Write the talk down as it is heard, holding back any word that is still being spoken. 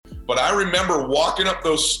But I remember walking up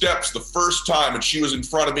those steps the first time, and she was in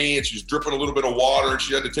front of me, and she was dripping a little bit of water, and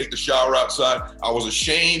she had to take the shower outside. I was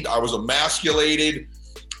ashamed. I was emasculated.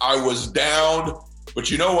 I was down. But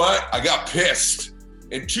you know what? I got pissed.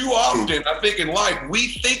 And too often, I think in life, we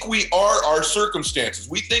think we are our circumstances.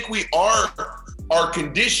 We think we are our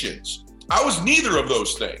conditions. I was neither of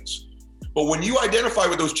those things. But when you identify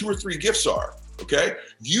what those 2 or 3 gifts are, okay,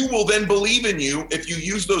 you will then believe in you if you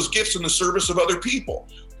use those gifts in the service of other people.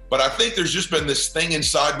 But I think there's just been this thing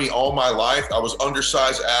inside me all my life. I was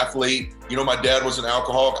undersized athlete. You know, my dad was an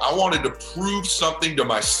alcoholic. I wanted to prove something to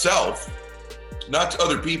myself, not to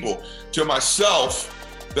other people, to myself,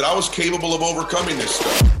 that I was capable of overcoming this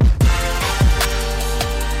stuff.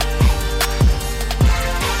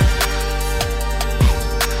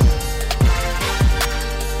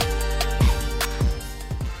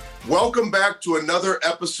 Welcome back to another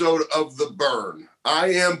episode of The Burn.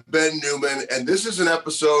 I am Ben Newman, and this is an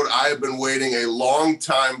episode I have been waiting a long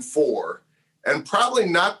time for, and probably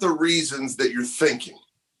not the reasons that you're thinking.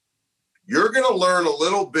 You're going to learn a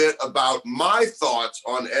little bit about my thoughts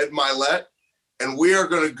on Ed Mylett, and we are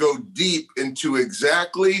going to go deep into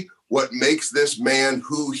exactly what makes this man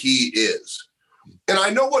who he is. And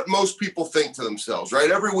I know what most people think to themselves,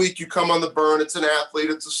 right? Every week you come on The Burn, it's an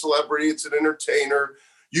athlete, it's a celebrity, it's an entertainer.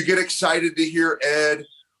 You get excited to hear Ed,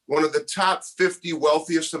 one of the top 50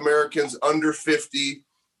 wealthiest Americans under 50.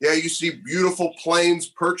 Yeah, you see beautiful planes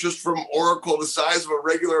purchased from Oracle the size of a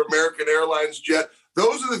regular American Airlines jet.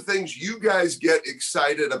 Those are the things you guys get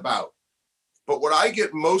excited about. But what I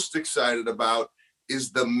get most excited about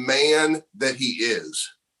is the man that he is.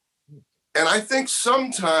 And I think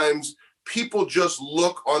sometimes people just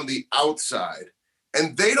look on the outside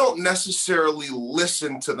and they don't necessarily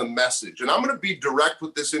listen to the message. And I'm going to be direct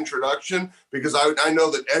with this introduction because I know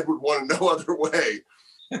that Ed would want to no other way.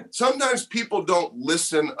 Sometimes people don't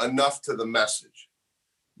listen enough to the message.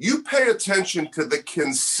 You pay attention to the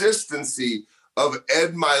consistency of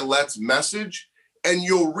Ed Mylett's message, and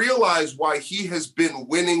you'll realize why he has been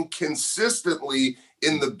winning consistently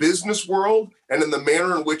in the business world and in the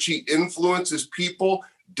manner in which he influences people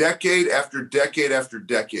decade after decade after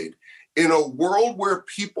decade. In a world where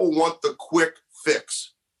people want the quick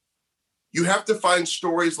fix, you have to find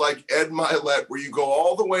stories like Ed Mylett, where you go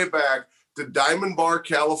all the way back to Diamond Bar,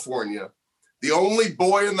 California, the only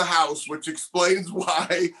boy in the house, which explains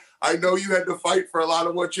why I know you had to fight for a lot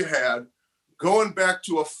of what you had. Going back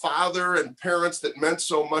to a father and parents that meant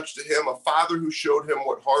so much to him, a father who showed him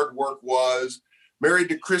what hard work was, married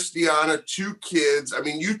to Christiana, 2 kids. I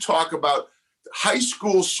mean, you talk about high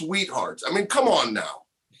school sweethearts. I mean, come on now.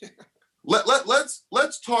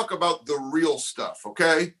 Let's talk about the real stuff,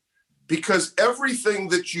 okay? Because everything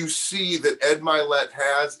that you see that Ed Mylett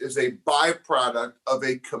has is a byproduct of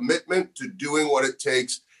a commitment to doing what it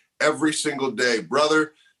takes every single day.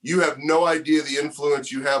 Brother, you have no idea the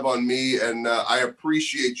influence you have on me, and I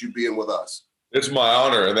appreciate you being with us. It's my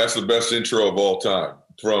honor, and that's the best intro of all time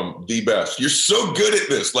from the best. You're so good at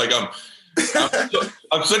this. Like I'm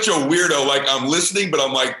such a weirdo. Like I'm listening, but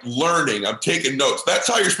I'm like learning. I'm taking notes. That's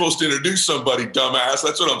how you're supposed to introduce somebody, dumbass.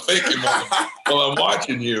 That's what I'm thinking while I'm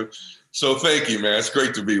watching you. So thank you, man. It's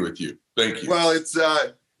great to be with you. Thank you. Well,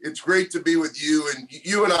 it's great to be with you. And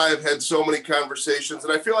you and I have had so many conversations,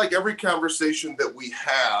 and I feel like every conversation that we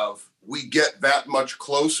have, we get that much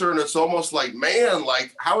closer. And it's almost like, man,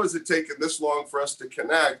 like, how has it taken this long for us to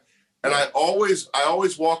connect? And I always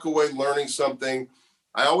walk away learning something.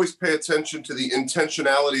 I always pay attention to the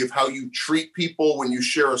intentionality of how you treat people when you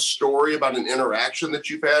share a story about an interaction that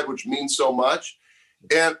you've had, which means so much.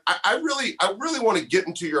 And I really want to get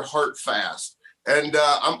into your heart fast. And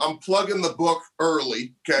I'm plugging the book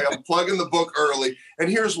early. Okay, I'm plugging the book early. And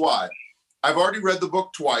here's why. I've already read the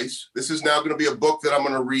book twice. This is now going to be a book that I'm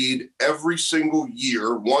going to read every single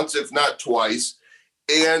year, once, if not twice.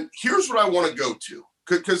 And here's what I want to go to.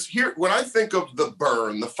 Because here, when I think of the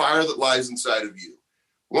burn, the fire that lies inside of you,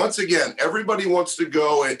 once again, everybody wants to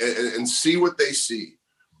go and see what they see.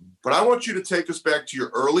 But I want you to take us back to your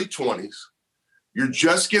early 20s. You're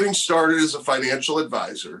just getting started as a financial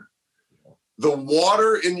advisor. The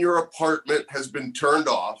water in your apartment has been turned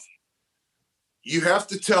off. You have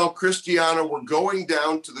to tell Christiana, we're going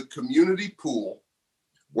down to the community pool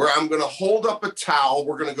where I'm going to hold up a towel.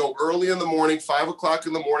 We're going to go early in the morning, 5 o'clock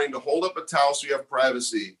in the morning, to hold up a towel so you have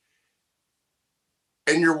privacy.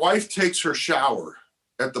 And your wife takes her shower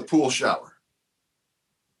at the pool shower.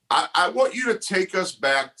 I want you to take us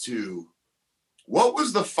back to, what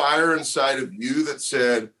was the fire inside of you that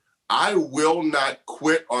said, I will not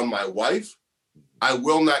quit on my wife, I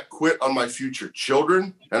will not quit on my future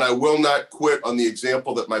children, and I will not quit on the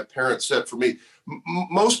example that my parents set for me.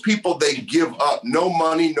 Most people, they give up. No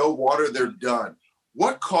money, no water, they're done.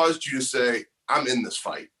 What caused you to say, I'm in this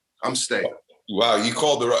fight? I'm staying? Wow, you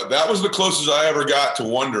called that was the closest I ever got to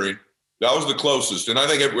wondering. That was the closest. And I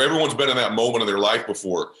think everyone's been in that moment of their life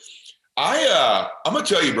before. I'm going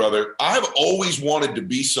to tell you, brother, I've always wanted to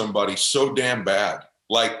be somebody so damn bad.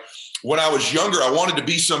 Like when I was younger, I wanted to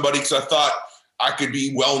be somebody because I thought I could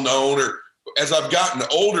be well known. Or as I've gotten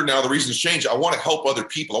older now, the reasons change. I want to help other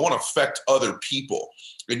people. I want to affect other people.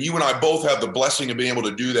 And you and I both have the blessing of being able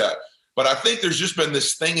to do that. But I think there's just been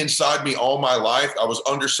this thing inside me all my life. I was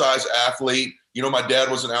undersized athlete. You know, my dad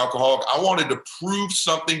was an alcoholic. I wanted to prove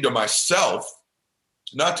something to myself,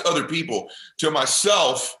 not to other people, to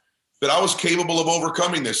myself, that I was capable of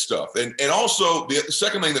overcoming this stuff. And also the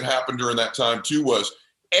second thing that happened during that time too was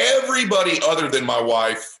everybody other than my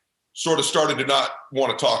wife sort of started to not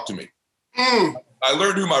want to talk to me. I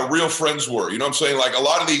learned who my real friends were. You know what I'm saying? Like a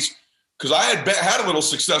lot of these, because I had a little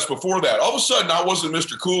success before that. All of a sudden I wasn't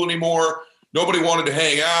Mr. Cool anymore. Nobody wanted to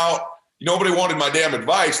hang out. Nobody wanted my damn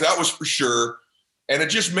advice. That was for sure. And it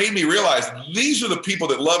just made me realize these are the people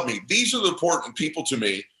that love me. These are the important people to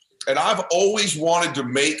me. And I've always wanted to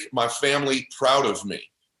make my family proud of me.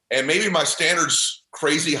 And maybe my standard's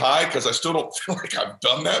crazy high because I still don't feel like I've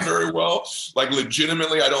done that very well. Like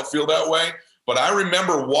legitimately, I don't feel that way. But I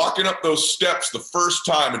remember walking up those steps the first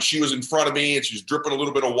time and she was in front of me and she was dripping a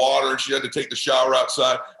little bit of water and she had to take the shower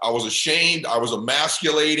outside. I was ashamed. I was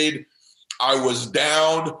emasculated. I was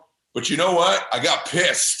down. But you know what? I got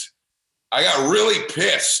pissed. I got really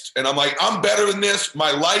pissed. And I'm like, I'm better than this.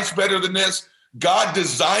 My life's better than this. God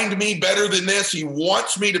designed me better than this. He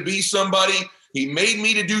wants me to be somebody. He made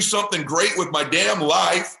me to do something great with my damn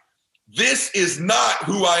life. This is not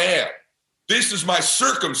who I am. This is my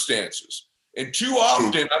circumstances. And too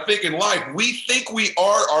often, I think in life, we think we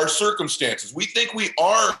are our circumstances. We think we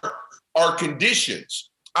are our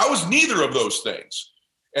conditions. I was neither of those things.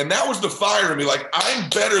 And that was the fire in me. Like, I'm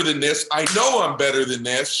better than this. I know I'm better than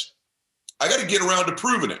this. I got to get around to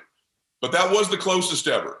proving it. But that was the closest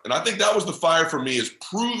ever. And I think that was the fire for me, is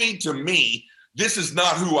proving to me this is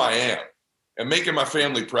not who I am and making my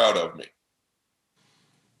family proud of me.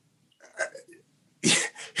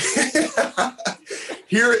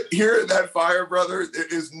 Hearing that fire, brother,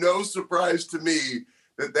 it is no surprise to me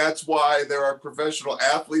that that's why there are professional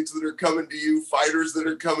athletes that are coming to you, fighters that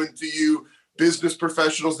are coming to you, business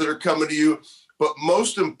professionals that are coming to you. But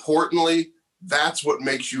most importantly, that's what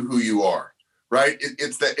makes you who you are, right?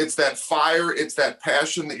 It's that fire, it's that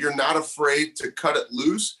passion that you're not afraid to cut it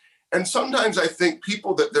loose. And sometimes I think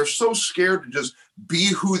people that they're so scared to just be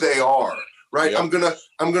who they are, right? Yep.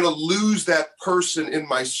 I'm gonna lose that person in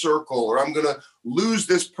my circle, or I'm gonna lose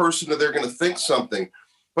this person, or they're gonna think something.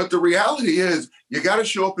 But the reality is, you got to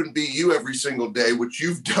show up and be you every single day, which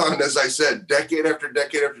you've done, as I said, decade after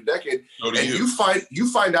decade after decade. And you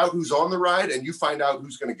find out who's on the ride, and you find out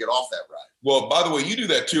who's going to get off that ride. Well, by the way, you do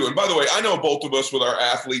that too. And by the way, I know both of us with our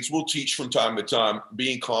athletes, we'll teach from time to time,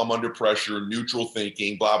 being calm under pressure, neutral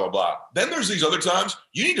thinking, blah, blah, blah. Then there's these other times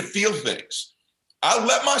you need to feel things. I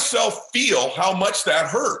let myself feel how much that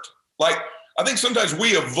hurt. Like, I think sometimes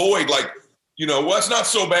we avoid, like, you know, well, it's not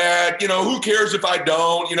so bad. You know, who cares if I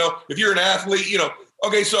don't? You know, if you're an athlete, you know,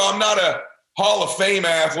 okay, so I'm not a Hall of Fame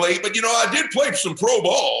athlete, but, you know, I did play some pro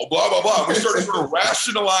ball, blah, blah, blah. We start sort of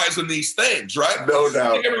rationalizing these things, right? No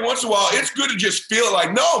doubt. And every once in a while, it's good to just feel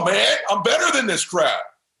like, no, man, I'm better than this crap.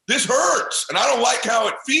 This hurts, and I don't like how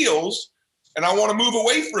it feels, and I want to move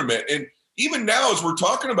away from it. And even now, as we're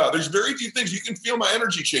talking about, there's very few things. You can feel my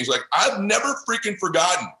energy change. Like, I've never freaking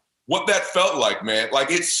forgotten what that felt like, man.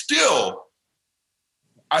 Like, it's still...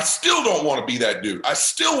 I still don't want to be that dude. I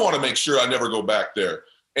still want to make sure I never go back there.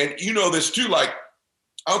 And you know this too, like,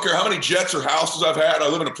 I don't care how many jets or houses I've had. I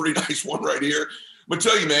live in a pretty nice one right here. I'm gonna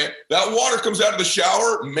tell you, man, that water comes out of the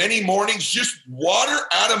shower many mornings, just water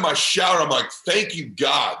out of my shower. I'm like, thank you,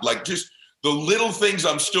 God. Like, just the little things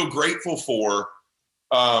I'm still grateful for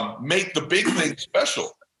make the big things special.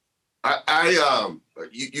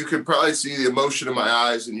 You could probably see the emotion in my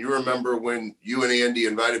eyes, and you remember when you and Andy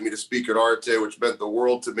invited me to speak at Arte, which meant the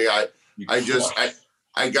world to me.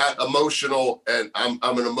 I got emotional, and I'm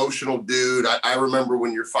an emotional dude. I remember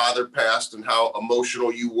when your father passed and how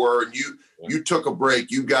emotional you were, and you took a break,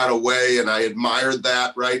 you got away, and I admired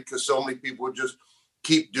that, right? Because so many people would just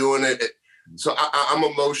keep doing it. So I'm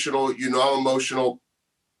emotional, you know, I'm emotional.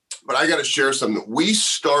 But I got to share something. We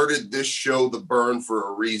started this show, The Burn, for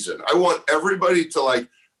a reason. I want everybody to like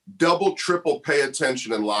double, triple pay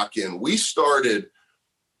attention and lock in. We started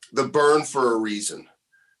The Burn for a reason,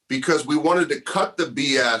 because we wanted to cut the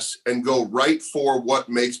BS and go right for what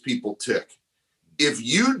makes people tick. If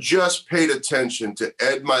you just paid attention to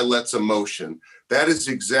Ed Mylett's emotion, that is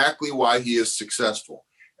exactly why he is successful.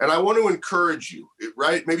 And I want to encourage you,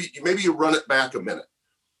 right? Maybe you run it back a minute.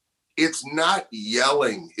 It's not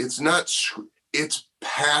yelling. It's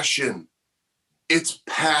passion. It's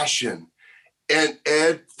passion. And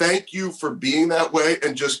Ed, thank you for being that way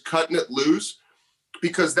and just cutting it loose,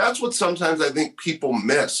 because that's what sometimes I think people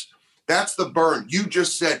miss. That's the burn. You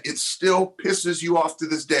just said it still pisses you off to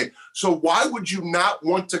this day. So why would you not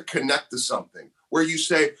want to connect to something where you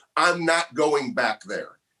say, I'm not going back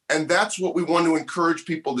there? And that's what we want to encourage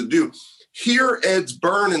people to do. Hear Ed's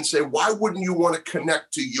burn and say, why wouldn't you want to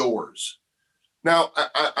connect to yours? Now,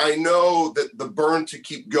 I know that the burn to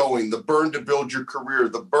keep going, the burn to build your career,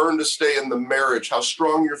 the burn to stay in the marriage, how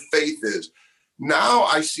strong your faith is. Now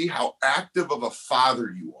I see how active of a father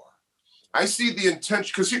you are. I see the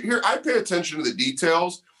intention, because here I pay attention to the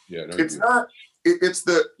details. Yeah, no, it's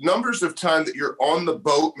the numbers of time that you're on the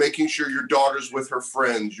boat, making sure your daughter's with her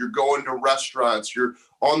friends. You're going to restaurants. You're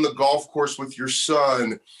on the golf course with your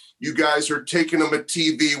son. You guys are taking them a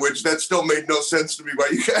TV, which that still made no sense to me why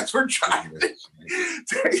you guys were trying to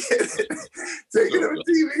taking them a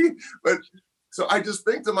TV. But so I just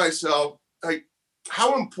think to myself, like,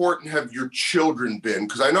 how important have your children been?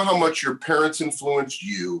 Because I know how much your parents influenced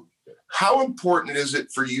you. How important is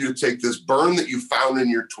it for you to take this burn that you found in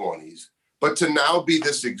your 20s, but to now be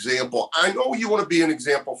this example? I know you want to be an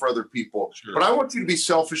example for other people, sure, but I want you to be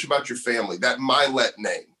selfish about your family, that Mylett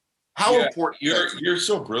name. How important? You're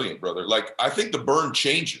so brilliant, brother. Like, I think the burn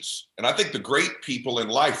changes. And I think the great people in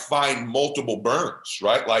life find multiple burns,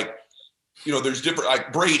 right? Like, there's different,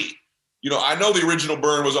 like Brady. I know the original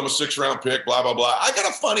burn was I'm a 6th-round pick, blah, blah, blah. I got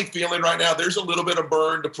a funny feeling right now there's a little bit of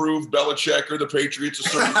burn to prove Belichick or the Patriots a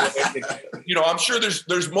certain way. I'm sure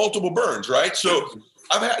there's multiple burns, right? So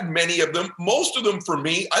I've had many of them. Most of them for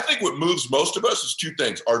me, I think what moves most of us is two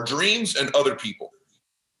things: our dreams and other people.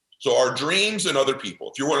 So our dreams and other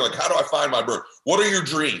people. If you're wondering, like, how do I find my burn? What are your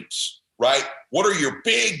dreams, right? What are your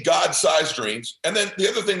big God-sized dreams? And then the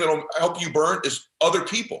other thing that'll help you burn is other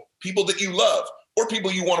people that you love, or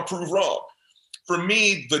people you want to prove wrong. For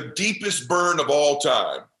me, the deepest burn of all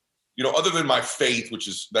time, other than my faith,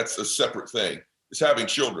 that's a separate thing, is having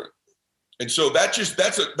children. And so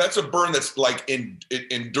that's a burn that's like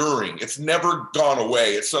enduring. It's never gone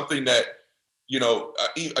away. It's something that,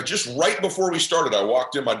 just right before we started, I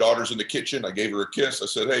walked in, my daughter's in the kitchen. I gave her a kiss. I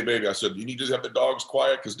said, hey, baby, you need to have the dogs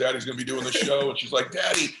quiet because Daddy's going to be doing the show. And she's like,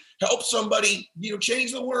 Daddy, help somebody,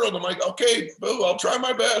 change the world. I'm like, okay, boo, I'll try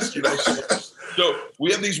my best. So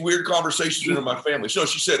we have these weird conversations in my family. So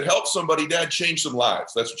she said, help somebody, Dad, change some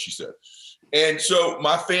lives. That's what she said. And so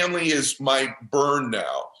my family is my burn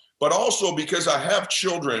now, but also because I have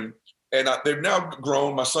children and they've now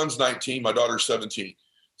grown. My son's 19, my daughter's 17.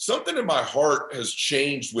 Something in my heart has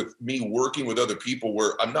changed with me working with other people,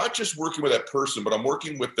 where I'm not just working with that person, but I'm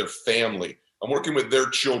working with their family. I'm working with their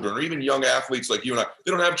children, or even young athletes like you and I. They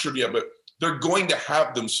don't have children yet, but they're going to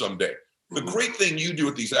have them someday. The great thing you do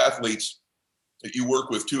with these athletes that you work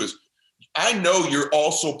with too is, I know you're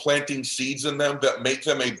also planting seeds in them that make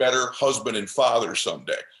them a better husband and father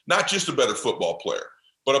someday. Not just a better football player,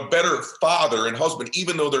 but a better father and husband,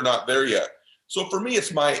 even though they're not there yet. So for me,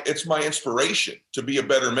 it's my inspiration to be a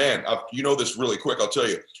better man. This really quick, I'll tell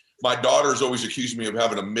you. My daughter's always accused me of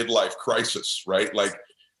having a midlife crisis, right? Like,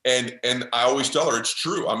 and I always tell her it's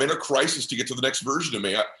true. I'm in a crisis to get to the next version of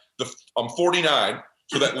me. I'm 49,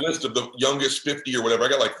 so that list of the youngest 50 or whatever, I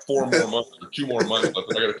got like 4 more months or 2 more months left,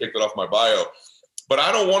 and I got to take that off my bio. But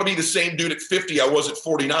I don't want to be the same dude at 50 I was at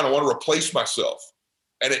 49. I want to replace myself.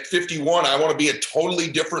 And at 51, I want to be a totally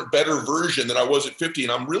different, better version than I was at 50.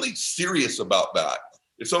 And I'm really serious about that.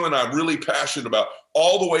 It's something I'm really passionate about,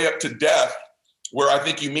 all the way up to death, where I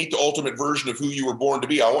think you meet the ultimate version of who you were born to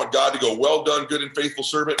be. I want God to go, well done, good and faithful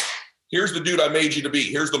servant. Here's the dude I made you to be.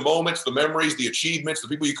 Here's the moments, the memories, the achievements, the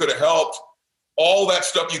people you could have helped, all that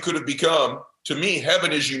stuff you could have become. To me,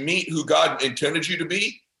 heaven is you meet who God intended you to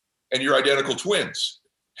be, and you're identical twins.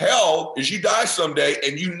 Hell is you die someday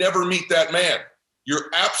and you never meet that man.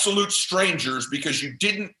 You're absolute strangers because you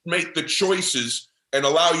didn't make the choices and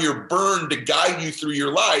allow your burn to guide you through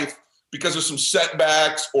your life because of some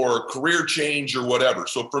setbacks or career change or whatever.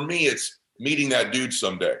 So for me, it's meeting that dude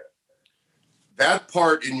someday. That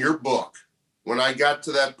part in your book, when I got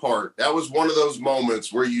to that part, that was one of those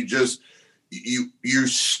moments where you just, you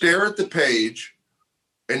stare at the page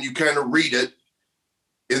and you kind of read it,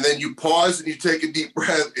 and then you pause and you take a deep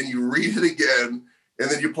breath and you read it again. And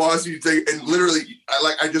then you pause and you take, and literally,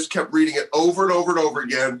 I just kept reading it over and over and over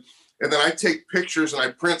again. And then I take pictures and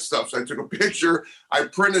I print stuff. So I took a picture, I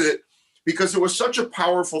printed it because it was such a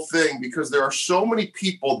powerful thing, because there are so many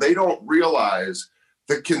people, they don't realize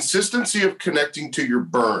the consistency of connecting to your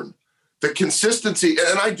burn. The consistency,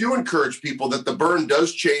 and I do encourage people that the burn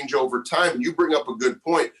does change over time. And you bring up a good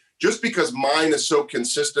point. Just because mine is so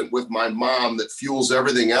consistent with my mom that fuels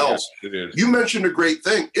everything else. Yes, it is. You mentioned a great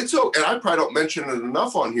thing. It's okay, and I probably don't mention it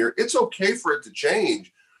enough on here. It's okay for it to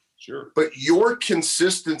change. Sure. But your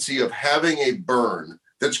consistency of having a burn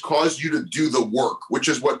that's caused you to do the work, which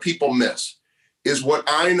is what people miss, is what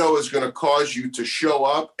I know is going to cause you to show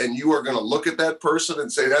up, and you are going to look at that person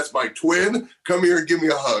and say, that's my twin. Come here and give me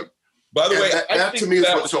a hug. By the way, that to me is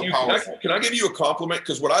what's so powerful. Can I give you a compliment?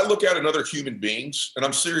 Because when I look at other human beings, and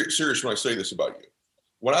I'm serious when I say this about you,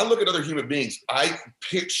 when I look at other human beings, I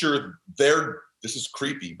picture this is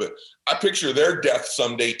creepy, but I picture their death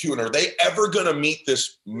someday too. And are they ever going to meet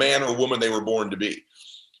this man or woman they were born to be?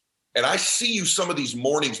 And I see you some of these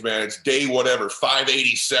mornings, man, it's day whatever,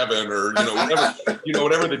 587 or,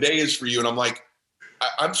 whatever the day is for you. And I'm like,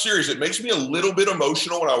 I'm serious. It makes me a little bit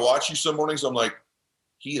emotional when I watch you some mornings. I'm like,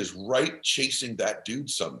 he is right chasing that dude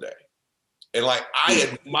someday. And like,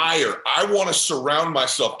 I want to surround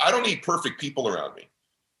myself. I don't need perfect people around me.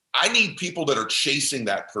 I need people that are chasing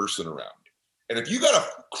that person around me. And if you got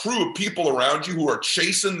a crew of people around you who are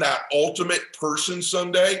chasing that ultimate person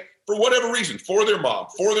someday, for whatever reason, for their mom,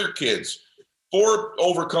 for their kids, for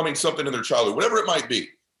overcoming something in their childhood, whatever it might be,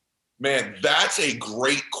 man, that's a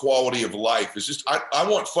great quality of life. It's just, I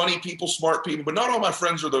want funny people, smart people, but not all my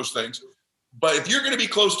friends are those things. But if you're going to be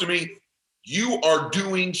close to me, you are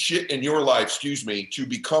doing shit in your life, to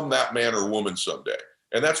become that man or woman someday.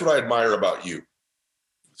 And that's what I admire about you.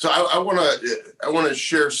 So I want to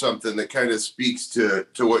share something that kind of speaks to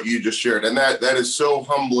what you just shared. And that is so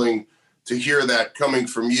humbling to hear that coming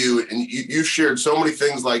from you. And you shared so many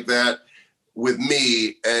things like that with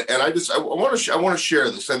me. And I want to share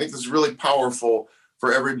this. I think this is really powerful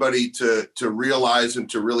for everybody to realize and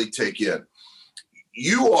to really take in.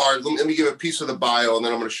 You are, let me give a piece of the bio, and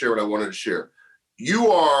then I'm going to share what I wanted to share. You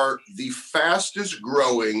are the fastest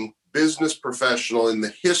growing business professional in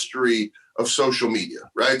the history of social media,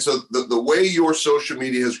 right? So the way your social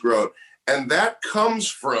media has grown, and that comes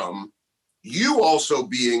from you also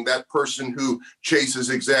being that person who chases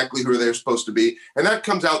exactly who they're supposed to be. And that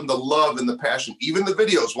comes out in the love and the passion, even the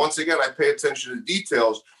videos. Once again, I pay attention to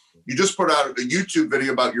details. You just put out a YouTube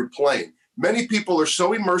video about your plane. Many people are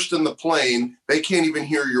so immersed in the plane, they can't even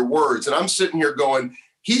hear your words. And I'm sitting here going,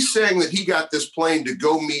 he's saying that he got this plane to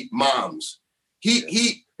go meet moms.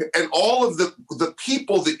 He and all of the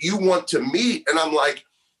people that you want to meet. And I'm like,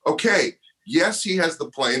 okay, yes, he has the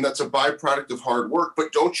plane. That's a byproduct of hard work.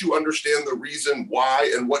 But don't you understand the reason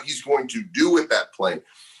why and what he's going to do with that plane?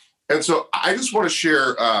 And so I just want to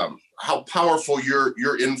share how powerful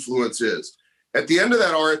your influence is. At the end of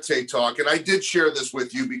that RTA talk, and I did share this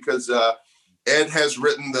with you because Ed has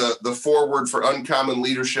written the foreword for Uncommon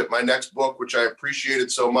Leadership, my next book, which I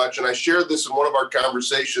appreciated so much. And I shared this in one of our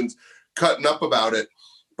conversations, cutting up about it.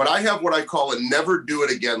 But I have what I call a never do it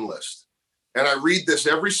again list. And I read this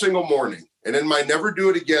every single morning. And in my never do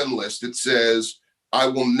it again list, it says, I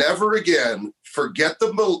will never again forget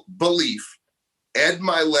the belief Ed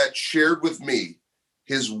Mylett shared with me.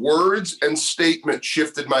 His words and statement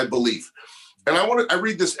shifted my belief. And I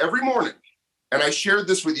read this every morning. And I shared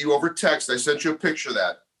this with you over text. I sent you a picture of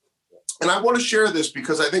that. And I want to share this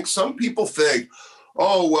because I think some people think,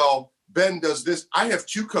 oh, well, Ben does this. I have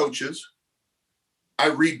 2 coaches. I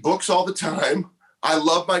read books all the time. I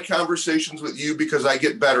love my conversations with you because I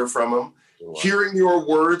get better from them. Wow. Hearing your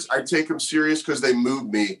words, I take them serious because they move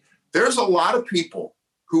me. There's a lot of people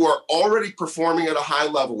who are already performing at a high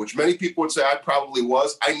level, which many people would say I probably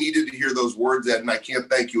was. I needed to hear those words, Ed, and I can't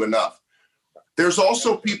thank you enough. There's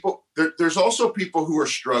also people who are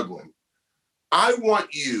struggling. I want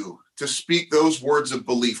you to speak those words of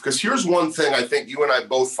belief, because here's one thing I think you and I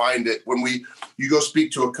both find it when you go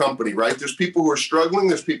speak to a company, right? There's people who are struggling.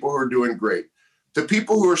 There's people who are doing great. The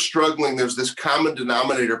people who are struggling, there's this common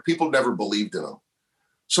denominator. People never believed in them.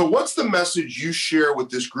 So what's the message you share with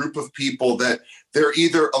this group of people that they're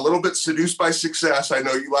either a little bit seduced by success? I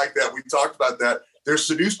know you like that. We talked about that. They're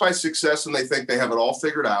seduced by success and they think they have it all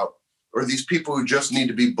figured out. Or these people who just need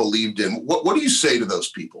to be believed in. What do you say to those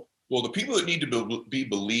people? Well, the people that need to be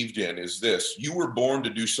believed in is this. You were born to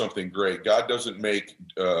do something great. God doesn't make,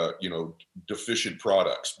 deficient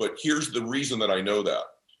products. But here's the reason that I know that.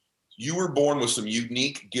 You were born with some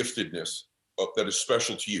unique giftedness that is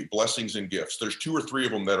special to you, blessings and gifts. There's 2 or 3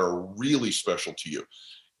 of them that are really special to you.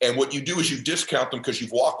 And what you do is you discount them because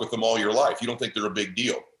you've walked with them all your life. You don't think they're a big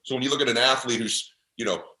deal. So when you look at an athlete who's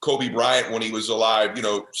Kobe Bryant when he was alive,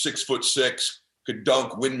 6'6", could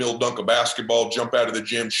dunk, windmill dunk a basketball, jump out of the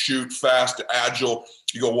gym, shoot, fast, agile.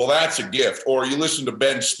 You go, well, that's a gift. Or you listen to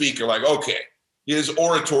Ben speak, you're like, okay, his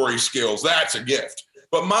oratory skills, that's a gift.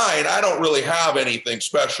 But mine, I don't really have anything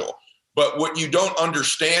special. But what you don't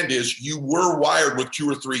understand is you were wired with 2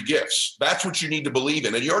 or 3 gifts. That's what you need to believe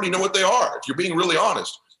in. And you already know what they are. If you're being really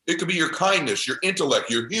honest, it could be your kindness, your intellect,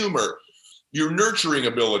 your humor, your nurturing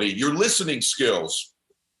ability, your listening skills,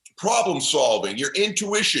 problem solving, your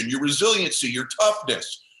intuition, your resiliency, your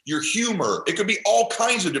toughness, your humor. It could be all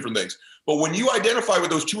kinds of different things. But when you identify what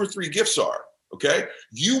those 2 or 3 gifts are, okay,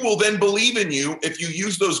 you will then believe in you if you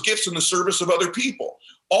use those gifts in the service of other people.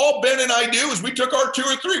 All Ben and I do is we took our 2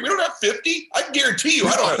 or 3. We don't have 50. I can guarantee you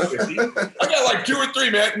I don't have 50. I got like 2 or 3,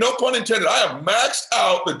 man. No pun intended. I have maxed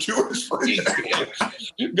out the 2 or 3 gifts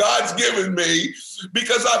God's given me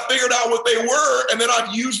because I figured out what they were, and then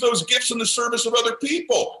I've used those gifts in the service of other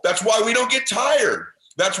people. That's why we don't get tired.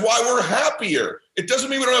 That's why we're happier. It doesn't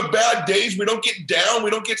mean we don't have bad days. We don't get down. We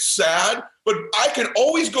don't get sad. But I can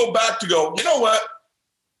always go back to go, you know what?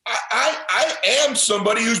 I am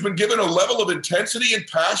somebody who's been given a level of intensity and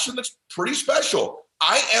passion that's pretty special.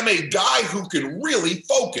 I am a guy who can really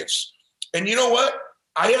focus. And you know what?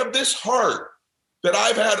 I have this heart that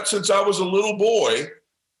I've had since I was a little boy.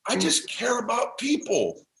 I just care about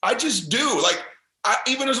people. I just do. Like,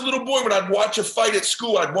 even as a little boy, when I'd watch a fight at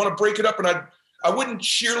school, I'd want to break it up, and I wouldn't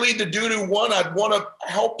cheerlead the dude who won. I'd want to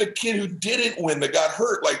help the kid who didn't win, that got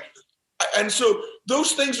hurt. And so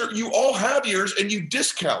those things you all have yours, and you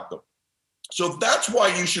discount them. So that's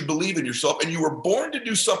why you should believe in yourself. And you were born to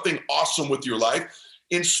do something awesome with your life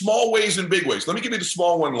in small ways and big ways. Let me give you the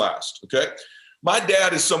small one last. Okay. My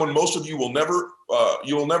dad is someone most of you will never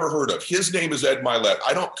heard of. His name is Ed Mylett.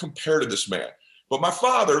 I don't compare to this man, but my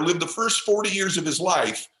father lived the first 40 years of his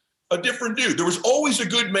life a different dude. There was always a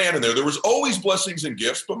good man in there. There was always blessings and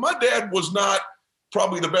gifts, but my dad was not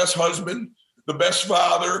probably the best husband, the best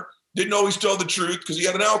father. Didn't always tell the truth because he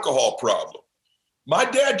had an alcohol problem. My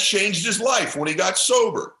dad changed his life when he got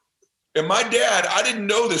sober. And my dad, I didn't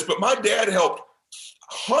know this, but my dad helped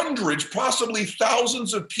hundreds, possibly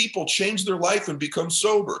thousands of people change their life and become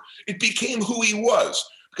sober. It became who he was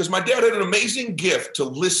because my dad had an amazing gift to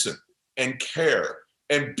listen and care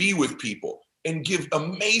and be with people and give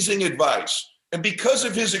amazing advice. And because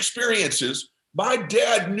of his experiences, my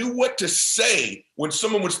dad knew what to say when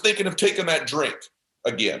someone was thinking of taking that drink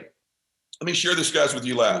again. Let me share this, guys, with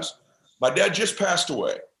you last. My dad just passed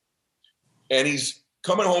away, and he's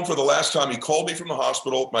coming home for the last time. He called me from the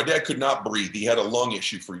hospital. My dad could not breathe. He had a lung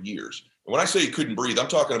issue for years. And when I say he couldn't breathe, I'm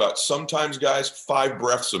talking about sometimes, guys, 5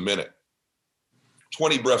 breaths a minute,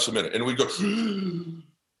 20 breaths a minute. And we'd go, and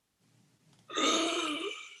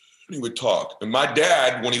he would talk. And my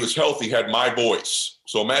dad, when he was healthy, had my voice.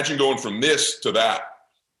 So imagine going from this to that.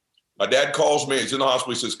 My dad calls me. He's in the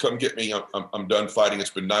hospital. He says, come get me. I'm done fighting. It's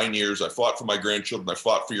been 9 years. I fought for my grandchildren. I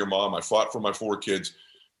fought for your mom. I fought for my 4 kids.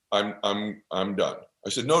 I'm done. I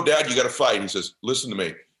said, no, Dad, you got to fight. He says, listen to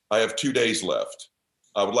me. I have 2 days left.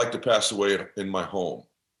 I would like to pass away in my home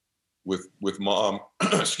with Mom,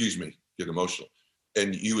 excuse me, get emotional,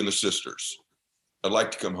 and you and the sisters. I'd like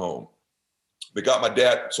to come home. They got my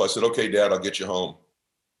dad. So I said, okay, Dad, I'll get you home.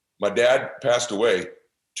 My dad passed away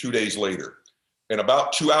 2 days later. And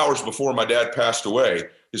about 2 hours before my dad passed away,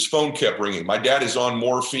 his phone kept ringing. My dad is on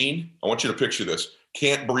morphine. I want you to picture this.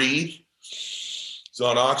 Can't breathe. He's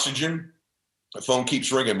on oxygen. The phone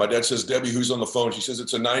keeps ringing. My dad says, Debbie, who's on the phone? She says,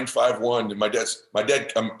 it's a 951. And my dad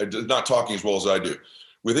not talking as well as I do.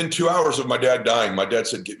 Within 2 hours of my dad dying, my dad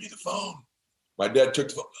said, give me the phone. My dad took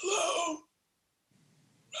the phone.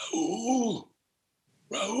 Hello,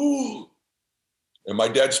 Raul. And my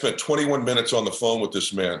dad spent 21 minutes on the phone with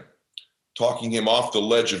this man, talking him off the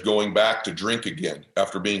ledge of going back to drink again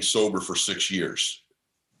after being sober for 6 years.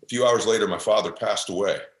 A few hours later, my father passed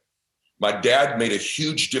away. My dad made a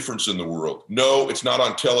huge difference in the world. No, it's not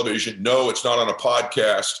on television. No, it's not on a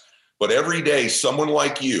podcast. But every day, someone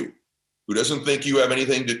like you who doesn't think you have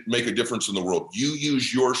anything to make a difference in the world, you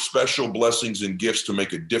use your special blessings and gifts to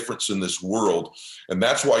make a difference in this world. And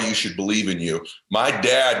that's why you should believe in you. My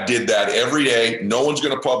dad did that every day. No one's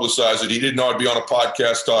going to publicize it. He didn't know I'd be on a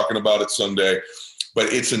podcast talking about it someday.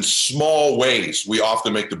 But it's in small ways we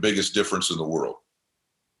often make the biggest difference in the world.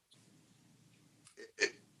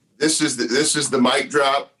 This is the mic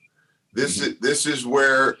drop. This is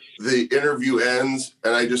where the interview ends,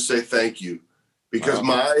 and I just say thank you, because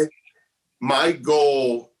my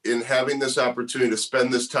goal in having this opportunity to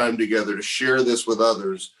spend this time together to share this with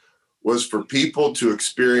others was for people to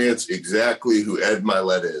experience exactly who Ed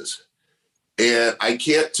Mylett is. And I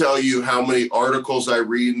can't tell you how many articles I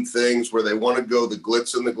read and things where they want to go the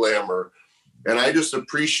glitz and the glamour. And I just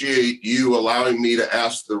appreciate you allowing me to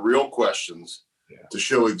ask the real questions to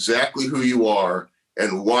show exactly who you are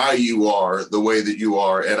and why you are the way that you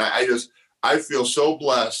are. And I feel so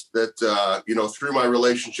blessed that, through my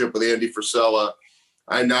relationship with Andy Frisella,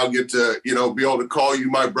 I now get to, be able to call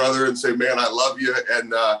you my brother and say, man, I love you.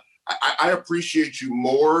 And I appreciate you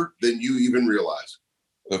more than you even realize.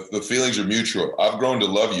 The feelings are mutual. I've grown to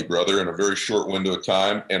love you, brother, in a very short window of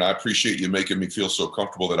time. And I appreciate you making me feel so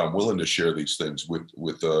comfortable that I'm willing to share these things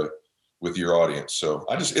with your audience. So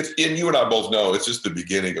and you and I both know it's just the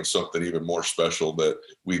beginning of something even more special that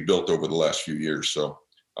we've built over the last few years. So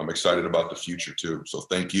I'm excited about the future too. So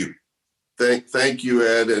thank you. Thank you,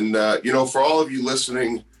 Ed. And, for all of you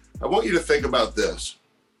listening, I want you to think about this.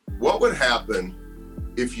 What would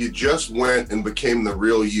happen if you just went and became the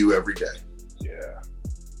real you every day?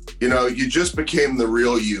 You just became the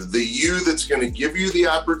real you that's going to give you the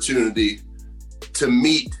opportunity to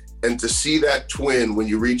meet and to see that twin when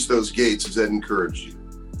you reach those gates, as Ed encouraged you.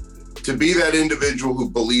 To be that individual who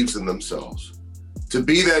believes in themselves. To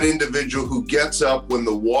be that individual who gets up when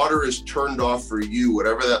the water is turned off for you,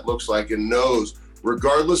 whatever that looks like, and knows,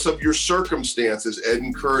 regardless of your circumstances, Ed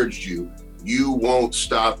encouraged you, you won't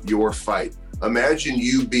stop your fight. Imagine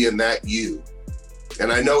you being that you.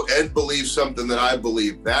 And I know Ed believes something that I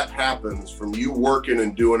believe. That happens from you working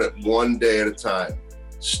and doing it one day at a time.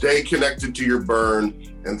 Stay connected to your burn,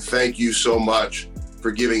 and thank you so much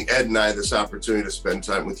for giving Ed and I this opportunity to spend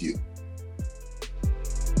time with you.